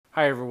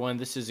Hi everyone,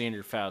 this is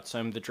Andrew Fouts.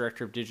 I'm the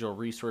Director of Digital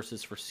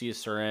Resources for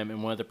CSRM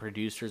and one of the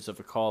producers of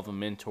A Call of a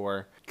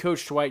Mentor.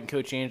 Coach Dwight and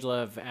Coach Angela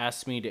have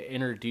asked me to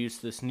introduce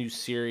this new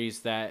series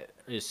that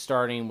is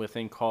starting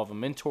within Call of a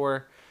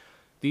Mentor.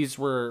 These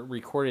were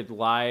recorded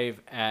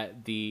live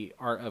at the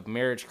Art of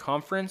Marriage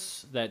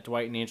conference that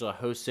Dwight and Angela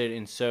hosted,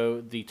 and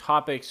so the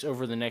topics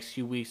over the next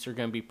few weeks are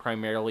going to be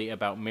primarily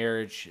about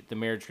marriage, the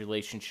marriage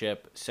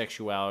relationship,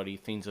 sexuality,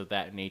 things of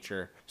that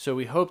nature. So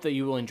we hope that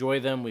you will enjoy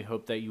them. We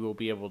hope that you will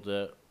be able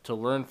to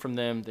learn from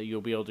them, that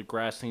you'll be able to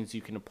grasp things you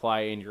can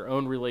apply in your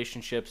own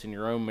relationships, in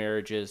your own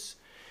marriages,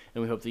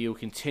 and we hope that you'll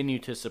continue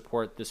to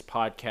support this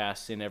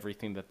podcast in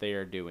everything that they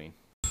are doing.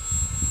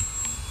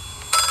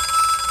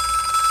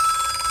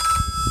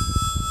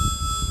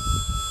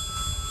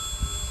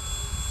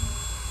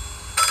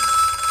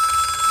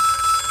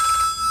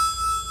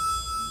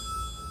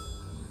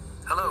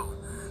 Hello,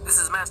 this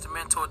is Master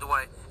Mentor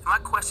Dwight, and my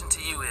question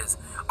to you is,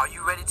 are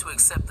you ready to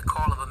accept the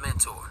call of a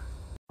mentor?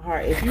 All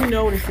right, if you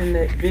notice in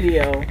the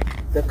video,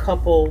 the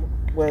couple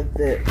where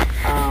the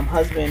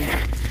husband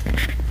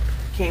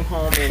came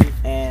home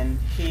and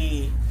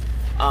he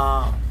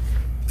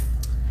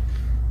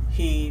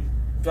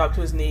dropped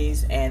to his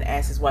knees and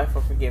asked his wife for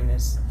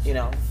forgiveness.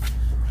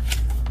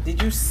 Did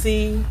you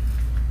see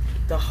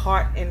the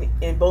heart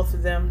in both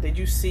of them? Did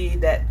you see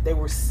that they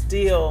were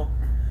still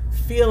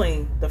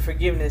feeling the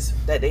forgiveness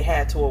that they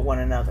had toward one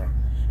another?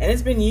 And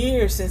it's been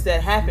years since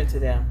that happened to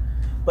them.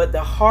 But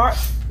the heart,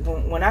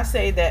 when I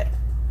say that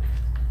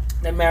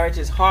marriage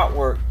is hard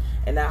work,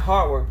 and that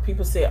hard work,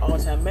 people say all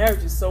the time,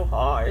 marriage is so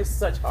hard, it's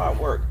such hard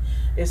work.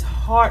 It's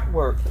hard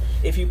work.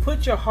 If you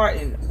put your heart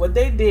in, what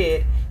they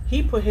did,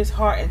 he put his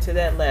heart into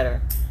that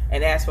letter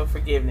and asked for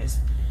forgiveness.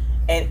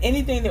 And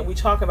anything that we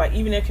talk about,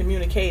 even in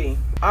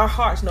communicating, our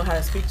hearts know how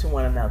to speak to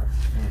one another.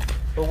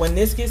 But when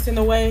this gets in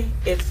the way,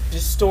 it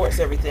distorts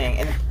everything,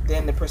 and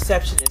then the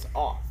perception is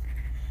off.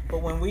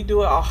 But when we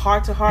do a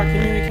heart-to-heart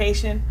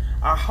communication,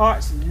 our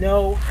hearts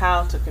know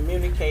how to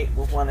communicate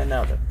with one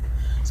another.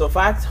 So if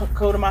I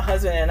go to my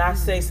husband and I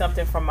say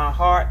something from my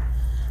heart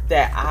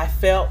that I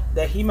felt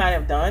that he might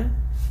have done,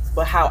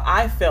 but how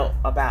I felt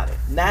about it,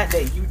 not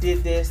that you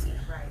did this,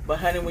 but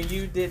honey, when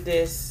you did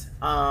this,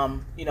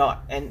 and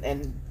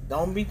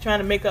don't be trying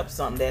to make up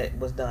something that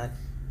was done.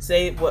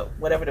 Say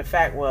whatever the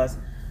fact was.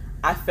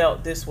 I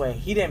felt this way.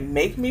 He didn't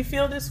make me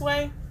feel this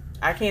way.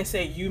 I can't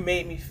say you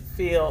made me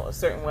feel a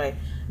certain way.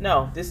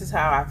 No, this is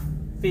how I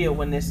feel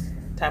when this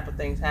type of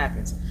things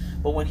happens.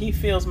 But when he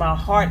feels my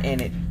heart in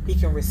it, he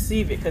can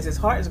receive it because his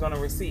heart is going to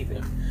receive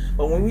it.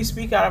 But when we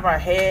speak out of our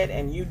head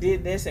and you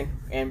did this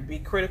and be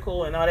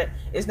critical and all that,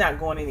 it's not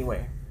going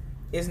anywhere.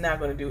 It's not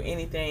going to do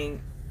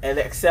anything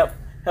except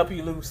help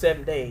you lose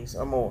 7 days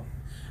or more.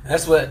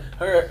 That's what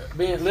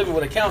living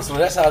with a counselor.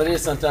 That's how it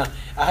is sometimes.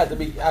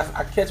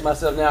 I catch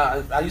myself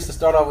now. I used to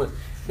start off with,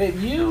 babe,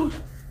 you.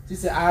 She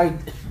said,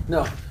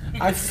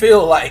 I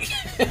feel like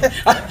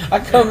I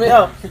come in.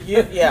 No,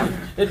 yeah.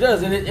 It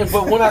does,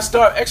 but when I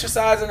start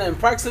exercising and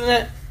practicing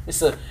that,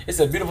 it's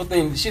a beautiful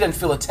thing. She doesn't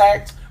feel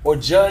attacked or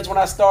judged when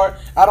I start.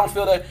 I don't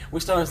feel that.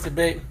 We start to say,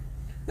 babe,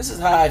 this is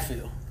how I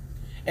feel,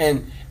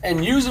 and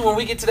usually when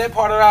we get to that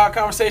part of our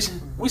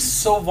conversation, we're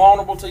so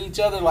vulnerable to each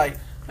other. Like,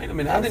 wait a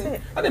minute, I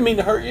didn't mean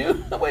to hurt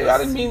you. Wait, I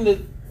didn't mean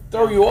to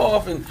throw you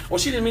off, or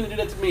she didn't mean to do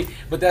that to me.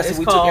 But that's what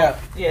we took out.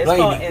 Yeah, it's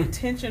called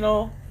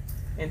intentional.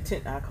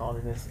 I call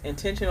it this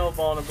intentional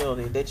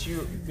vulnerability. That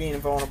you being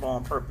vulnerable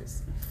on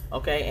purpose.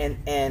 Okay,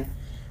 and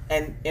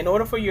in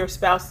order for your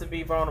spouse to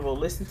be vulnerable,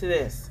 listen to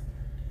this.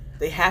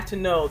 They have to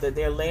know that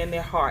they're laying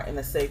their heart in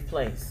a safe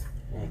place.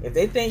 If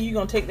they think you're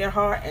gonna take their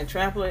heart and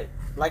trample it,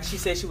 like she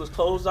said, she was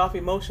closed off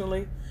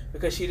emotionally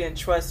because she didn't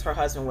trust her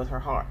husband with her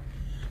heart.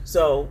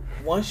 So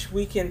once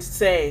we can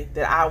say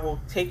that I will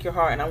take your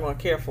heart and I'm going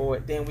to care for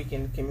it, then we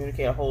can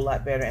communicate a whole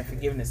lot better, and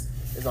forgiveness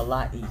is a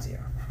lot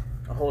easier.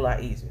 A whole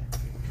lot easier.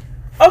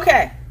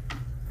 Okay.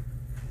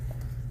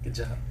 Good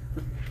job.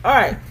 All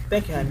right.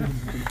 Thank you, honey.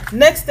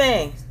 Next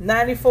thing,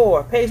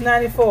 94, page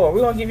 94. We're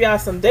going to give y'all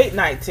some date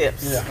night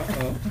tips. Yeah.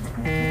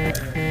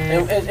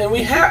 And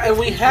we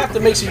have to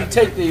make sure you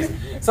take these.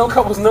 Some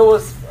couples know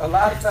us a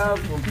lot of times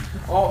from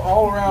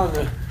all around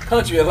the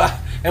country a lot.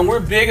 And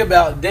we're big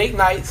about date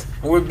nights,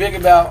 and we're big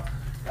about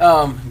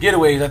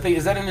getaways. I think,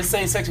 is that in the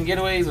same section,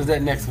 getaways, or is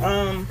that next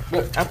one?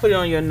 I put it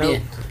on your note.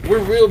 Yeah. We're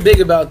real big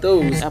about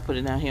those. I put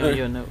it down here on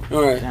your note.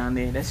 All right. Down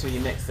there. That's for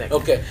your next section.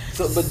 Okay.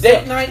 But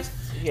date nights,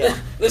 yeah.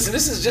 Listen,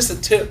 this is just a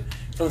tip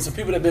from some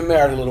people that have been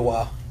married a little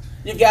while.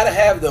 You got to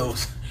have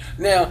those.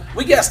 Now,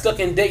 we got stuck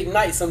in date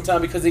night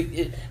sometime because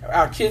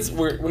our kids,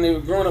 when they were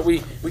growing up,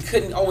 we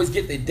couldn't always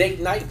get the date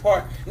night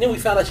part. And then we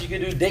found out you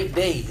could do date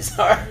days,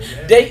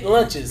 date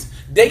lunches,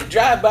 date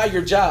drive by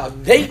your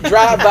job, date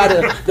drive by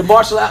the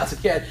martial arts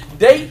academy,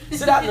 date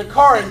sit out in the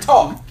car and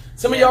talk.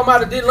 Some of y'all might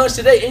have did lunch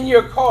today in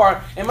your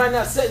car and might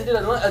not sit and did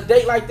a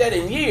date like that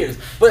in years.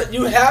 But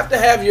you have to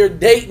have your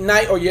date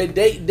night or your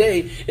date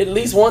day at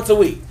least once a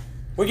week.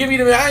 We're giving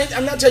you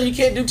I'm not telling you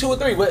can't do 2 or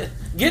 3, but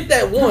get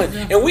that one.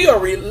 And we are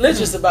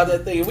religious about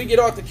that thing. And we get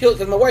off the kilt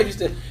because my wife used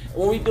to,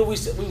 when we were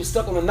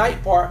stuck on the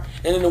night part,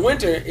 and in the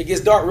winter it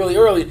gets dark really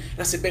early. And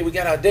I said, babe, we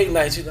got our date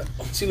night.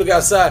 She look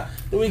outside.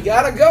 Do we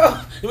gotta go?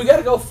 Do we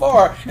gotta go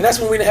far? And that's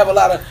when we didn't have a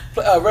lot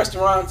of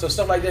restaurants or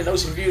stuff like that in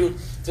Ocean View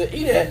to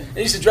eat at.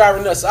 They used to drive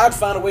her nuts. So I'd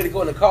find a way to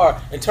go in the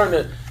car and turn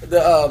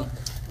the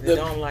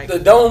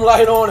dome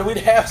light on, and we'd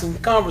have some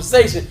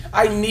conversation.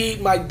 I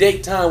need my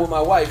date time with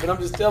my wife, and I'm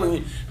just telling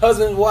you,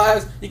 husbands,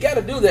 wives, you got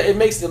to do that. It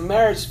makes the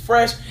marriage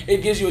fresh.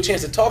 It gives you a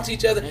chance to talk to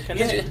each other.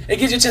 It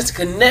gives you a chance to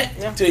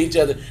connect to each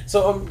other.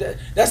 So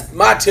that's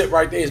my tip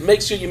right there, is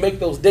make sure you make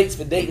those dates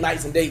for date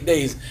nights and date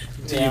days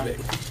to you,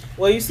 baby.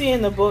 Well, you see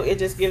in the book, it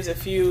just gives a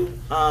few,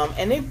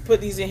 and they put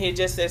these in here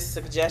just as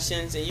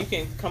suggestions, and you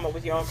can come up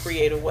with your own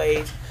creative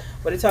ways.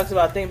 But it talks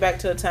about, think back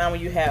to a time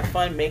when you had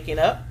fun making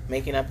up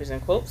is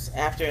in quotes,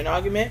 after an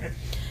argument.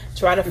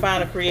 Try to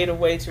find a creative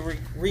way to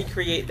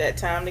recreate that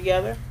time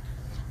together.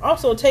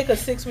 Also, take a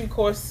 6-week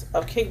course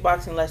of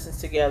kickboxing lessons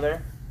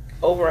together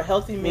over a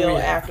healthy meal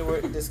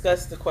afterward.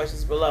 Discuss the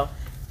questions below.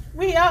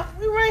 We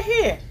right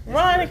here.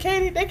 Ron and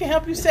Katie, they can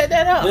help you set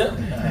that up.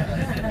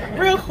 Yeah.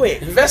 Real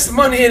quick. Invest some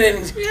money in it.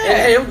 And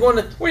hey,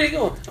 where you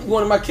going? I'm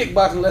going to my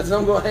kickboxing lessons.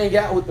 I'm going to hang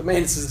out with the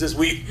Manuses this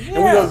week. Yes.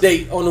 And we're going to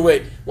date on the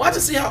way. Watch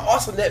and see how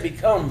awesome that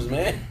becomes,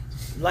 man.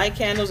 Light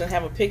candles and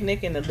have a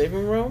picnic in the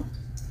living room.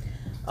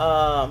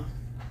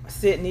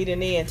 Sit knee to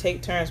knee and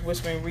take turns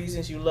whispering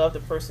reasons you love the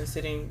person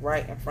sitting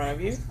right in front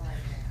of you.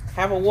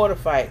 Have a water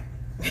fight.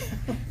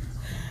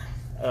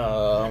 I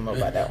don't know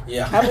about that one.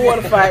 Yeah. Have a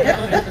water fight.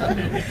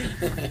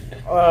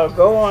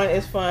 Go on,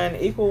 it's fun.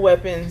 Equal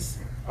weapons,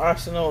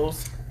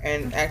 arsenals,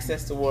 and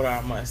access to water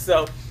are must.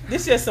 So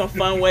this is just some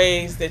fun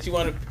ways that you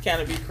want to kind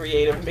of be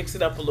creative, mix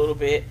it up a little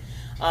bit,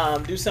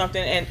 do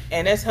something.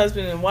 And as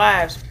husbands and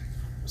wives,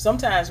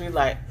 sometimes we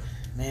like,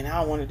 man,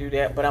 I don't want to do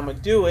that, but I'm going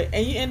to do it.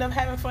 And you end up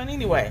having fun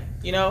anyway.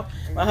 You know,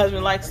 my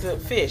husband likes to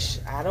fish.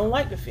 I don't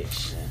like to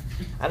fish.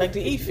 I like to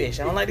eat fish.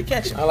 I don't like to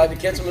catch them. I like to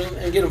catch them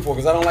and get them for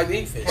because I don't like to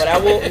eat fish. But I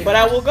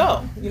will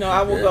go. You know,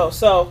 I will go.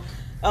 So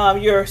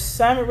your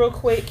assignment real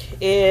quick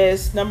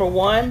is, number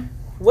 1,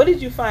 what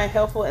did you find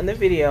helpful in the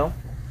video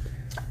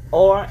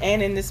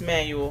and in this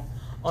manual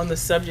on the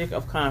subject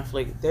of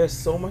conflict? There's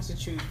so much to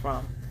choose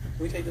from. Can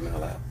we take them out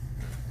loud?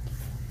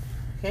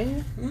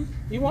 Can you?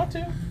 You want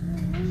to?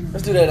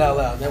 Let's do that out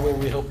loud. That way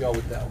we help y'all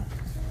with that one.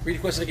 Read the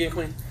question again,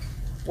 Queen.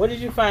 What did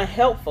you find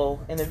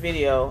helpful in the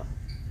video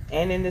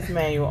and in this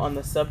manual on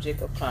the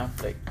subject of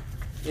conflict?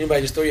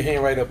 Anybody just throw your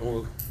hand right up and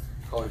we'll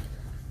call him.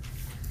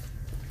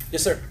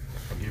 Yes, sir.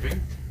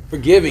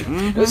 Forgiving.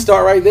 Mm-hmm. Let's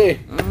start right there.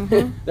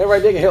 Mm-hmm. That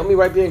right there can help me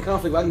right there in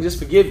conflict. I can just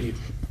forgive you.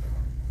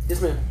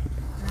 Yes, ma'am.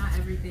 Not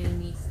everything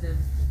needs to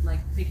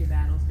pick your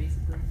battles,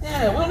 basically.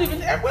 Yeah, we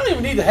don't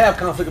even need to have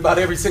conflict about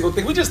every single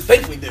thing. We just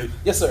think we do.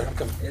 Yes, sir. I'm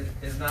coming.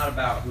 It's not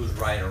about who's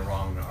right or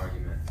wrong in an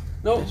argument.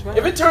 No, right.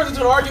 If it turns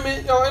into an argument,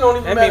 it don't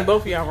even matter. That means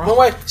both of y'all wrong. My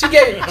wife, she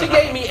gave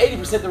me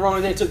 80% the wrong,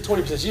 and then took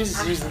 20%. She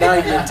used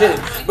 90 and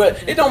 10.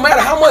 But it don't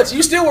matter how much.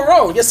 You still were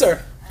wrong. Yes,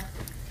 sir.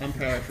 I'm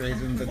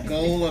paraphrasing. The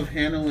goal of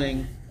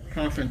handling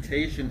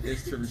confrontation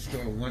is to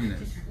restore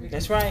oneness.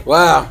 That's right.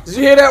 Wow. Did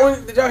you hear that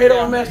one? Did y'all hear that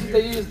one, Master?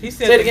 They used? He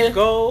said Say it again. The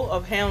goal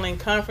of handling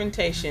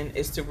confrontation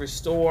is to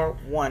restore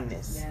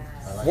oneness.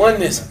 Yes.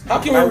 Oneness. How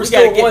can we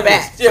restore oneness?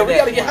 Back yeah, we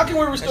gotta get. How can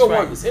we restore right.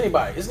 oneness?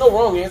 Anybody? There's no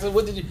wrong answer.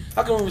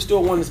 How can we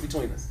restore oneness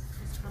between us?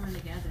 Coming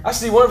together. I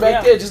see one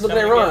back there just looking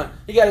at Ron.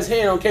 He got his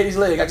hand on Katie's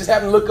leg. I just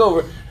happened to look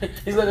over.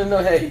 He's letting her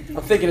know, hey,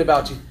 I'm thinking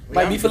about you.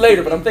 Might be for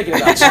later, but I'm thinking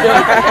about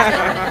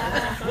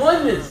you.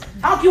 Oneness.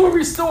 How can we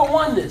restore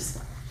oneness?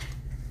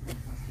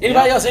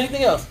 Anybody else?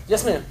 Anything else?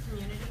 Yes, ma'am.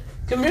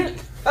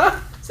 Community. Huh?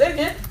 Say it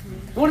again.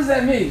 What does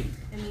that mean?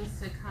 It means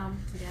to come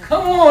together.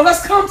 Come on,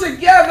 let's come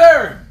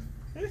together.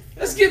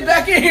 Let's get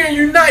back in here and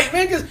unite,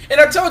 man.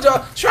 And I told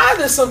y'all, try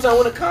this sometime.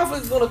 When a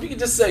conflict is going up, you can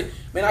just say,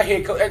 man, I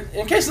hear coach.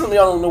 In case some of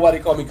y'all don't know why they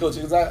call me coach,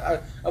 because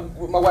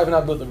my wife and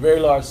I built a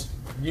very large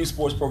youth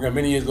sports program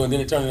many years ago, and then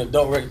it turned into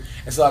adult record.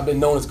 And so I've been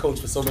known as coach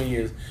for so many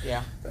years.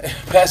 Yeah.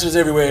 Pastors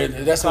everywhere.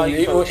 That's why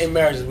even in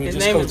marriages, we His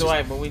just name coaches. is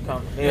Dwight, but we call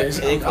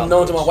him. I'm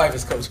known to my wife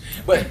as coach.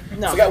 But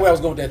No. I forgot where I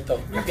was going with that,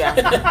 though. You got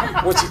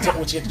it.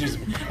 When she introduced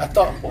me.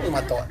 What was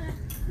my thought?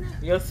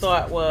 Your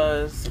thought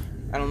was,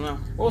 I don't know.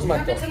 What was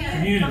my thought?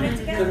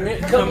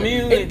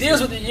 Community. It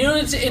deals with the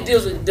unity. It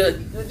deals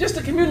with just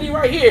the community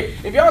right here.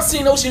 If y'all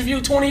seen Ocean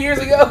View 20 years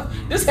ago,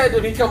 this had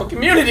to become a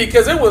community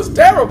because it was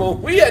terrible.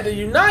 We had to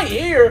unite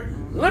here.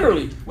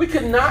 Literally, we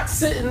could not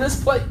sit in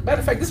this place. Matter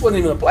of fact, this wasn't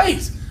even a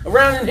place.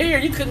 Around in here,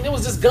 you couldn't. It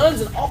was just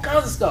guns and all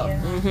kinds of stuff.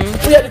 Yeah.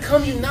 Mm-hmm. We had to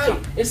come unite.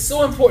 It's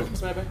so important.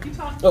 Keep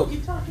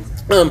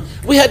talking.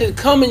 We had to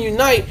come and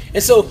unite,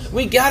 and so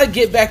we got to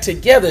get back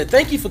together.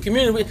 Thank you for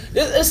community.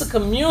 It's a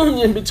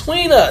communion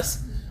between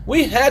us.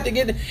 We had to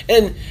get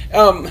and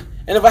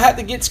if I had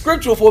to get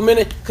scriptural for a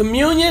minute,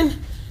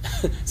 communion.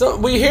 So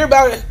we hear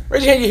about it.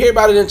 Raise your hand. You hear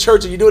about it in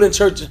church, or you do it in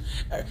church.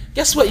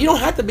 Guess what? You don't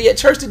have to be at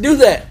church to do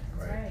that.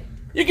 Right.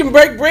 You can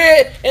break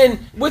bread and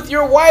with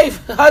your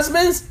wife,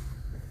 husbands.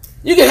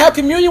 You can have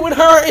communion with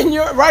her in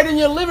your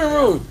living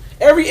room.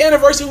 Every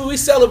anniversary we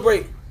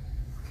celebrate,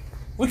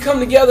 we come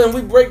together and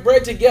we break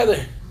bread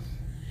together.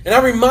 And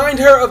I remind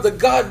her of the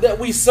God that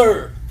we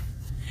serve.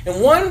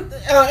 And one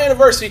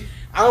anniversary,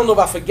 I don't know if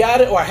I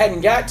forgot it or I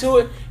hadn't got to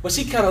it, but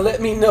she kind of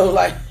let me know,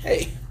 like,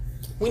 hey,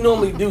 we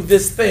normally do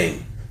this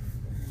thing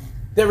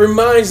that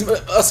reminds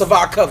us of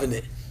our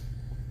covenant.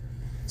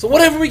 So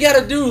whatever we got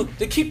to do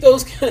to keep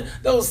those things,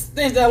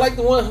 that I like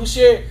the one who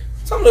shared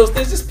some of those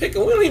things, just pick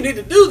them. We don't even need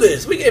to do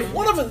this. If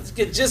one of us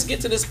could just get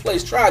to this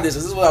place, try this.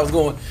 This is what I was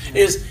going.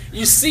 Is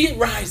you see it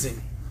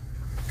rising.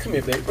 Come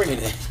here, baby. Bring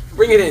it in.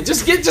 Bring it in.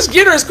 Just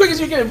get her as quick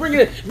as you can. Bring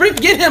it in.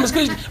 Get him as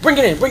quick as bring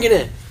it in. Bring it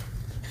in.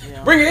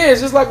 Yeah. Bring it in.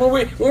 It's just like when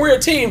we're a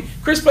team.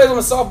 Chris plays on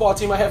the softball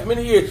team I have for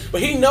many years,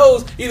 but he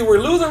knows either we're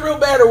losing real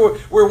bad or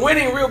we're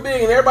winning real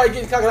big, and everybody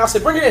getting cocky. And I'll say,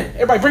 bring it in.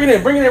 Everybody, bring it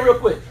in. Bring it in real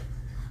quick.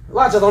 A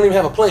lot of us don't even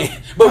have a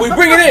plan, but we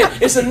bring it in.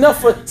 It's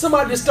enough for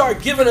somebody to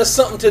start giving us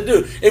something to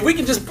do. If we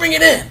can just bring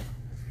it in,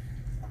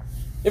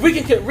 if we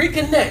can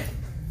reconnect,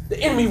 the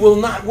enemy will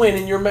not win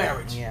in your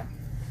marriage. Yeah.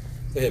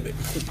 Go ahead, baby.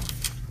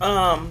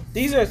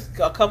 These are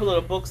a couple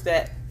of the books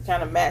that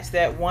kind of match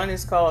that. One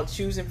is called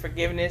Choosing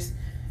Forgiveness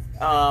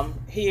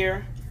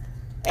here,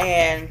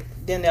 and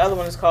then the other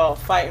one is called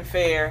Fighting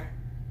Fair,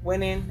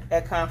 Winning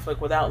at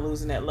Conflict Without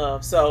Losing at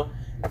Love. So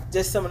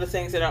just some of the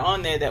things that are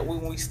on there that when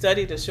we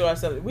study to show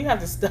ourselves, we have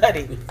to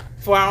study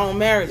for our own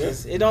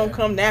marriages. It don't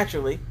come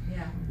naturally.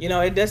 Yeah. You know,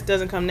 it just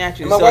doesn't come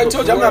naturally. And my wife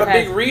told you I'm not a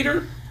big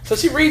reader, so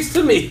she reads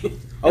to me.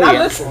 And I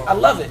listen. I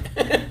love it.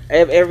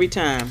 Every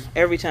time.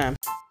 Every time.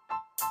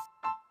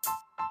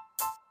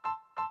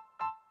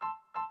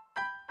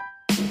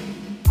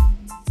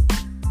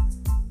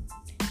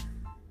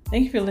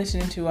 Thank you for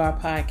listening to our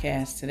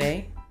podcast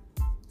today,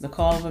 The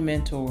Call of a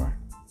Mentor.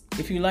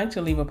 If you'd like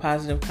to leave a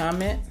positive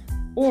comment,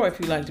 or if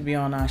you'd like to be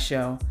on our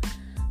show,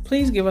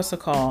 please give us a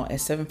call at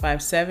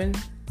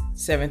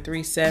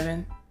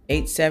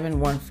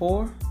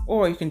 757-737-8714,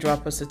 or you can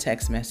drop us a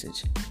text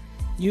message.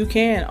 You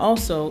can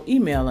also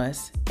email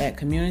us at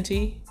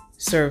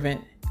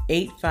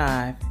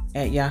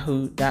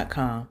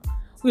communityservant85@yahoo.com.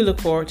 We look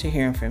forward to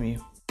hearing from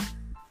you.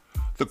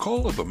 The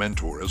Call of a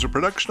Mentor is a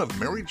production of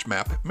Marriage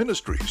Map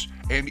Ministries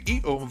and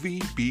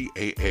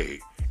EOVBAA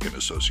in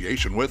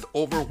association with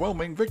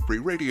Overwhelming Victory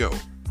Radio.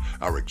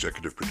 Our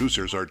executive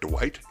producers are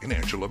Dwight and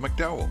Angela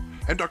McDowell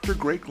and Dr.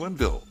 Greg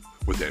Linville,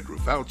 with Andrew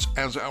Fouts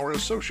as our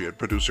associate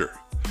producer.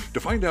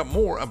 To find out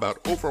more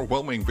about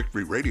Overwhelming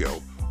Victory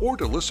Radio or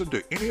to listen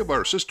to any of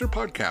our sister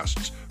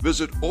podcasts,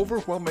 visit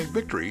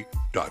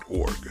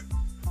overwhelmingvictory.org.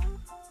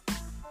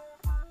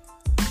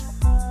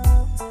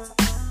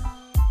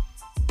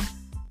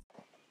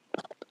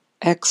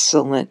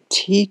 Excellent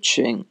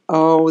teaching.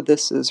 Oh,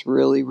 this is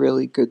really,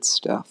 really good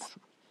stuff.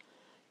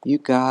 You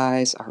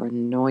guys are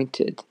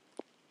anointed.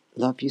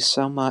 Love you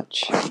so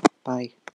much. Bye.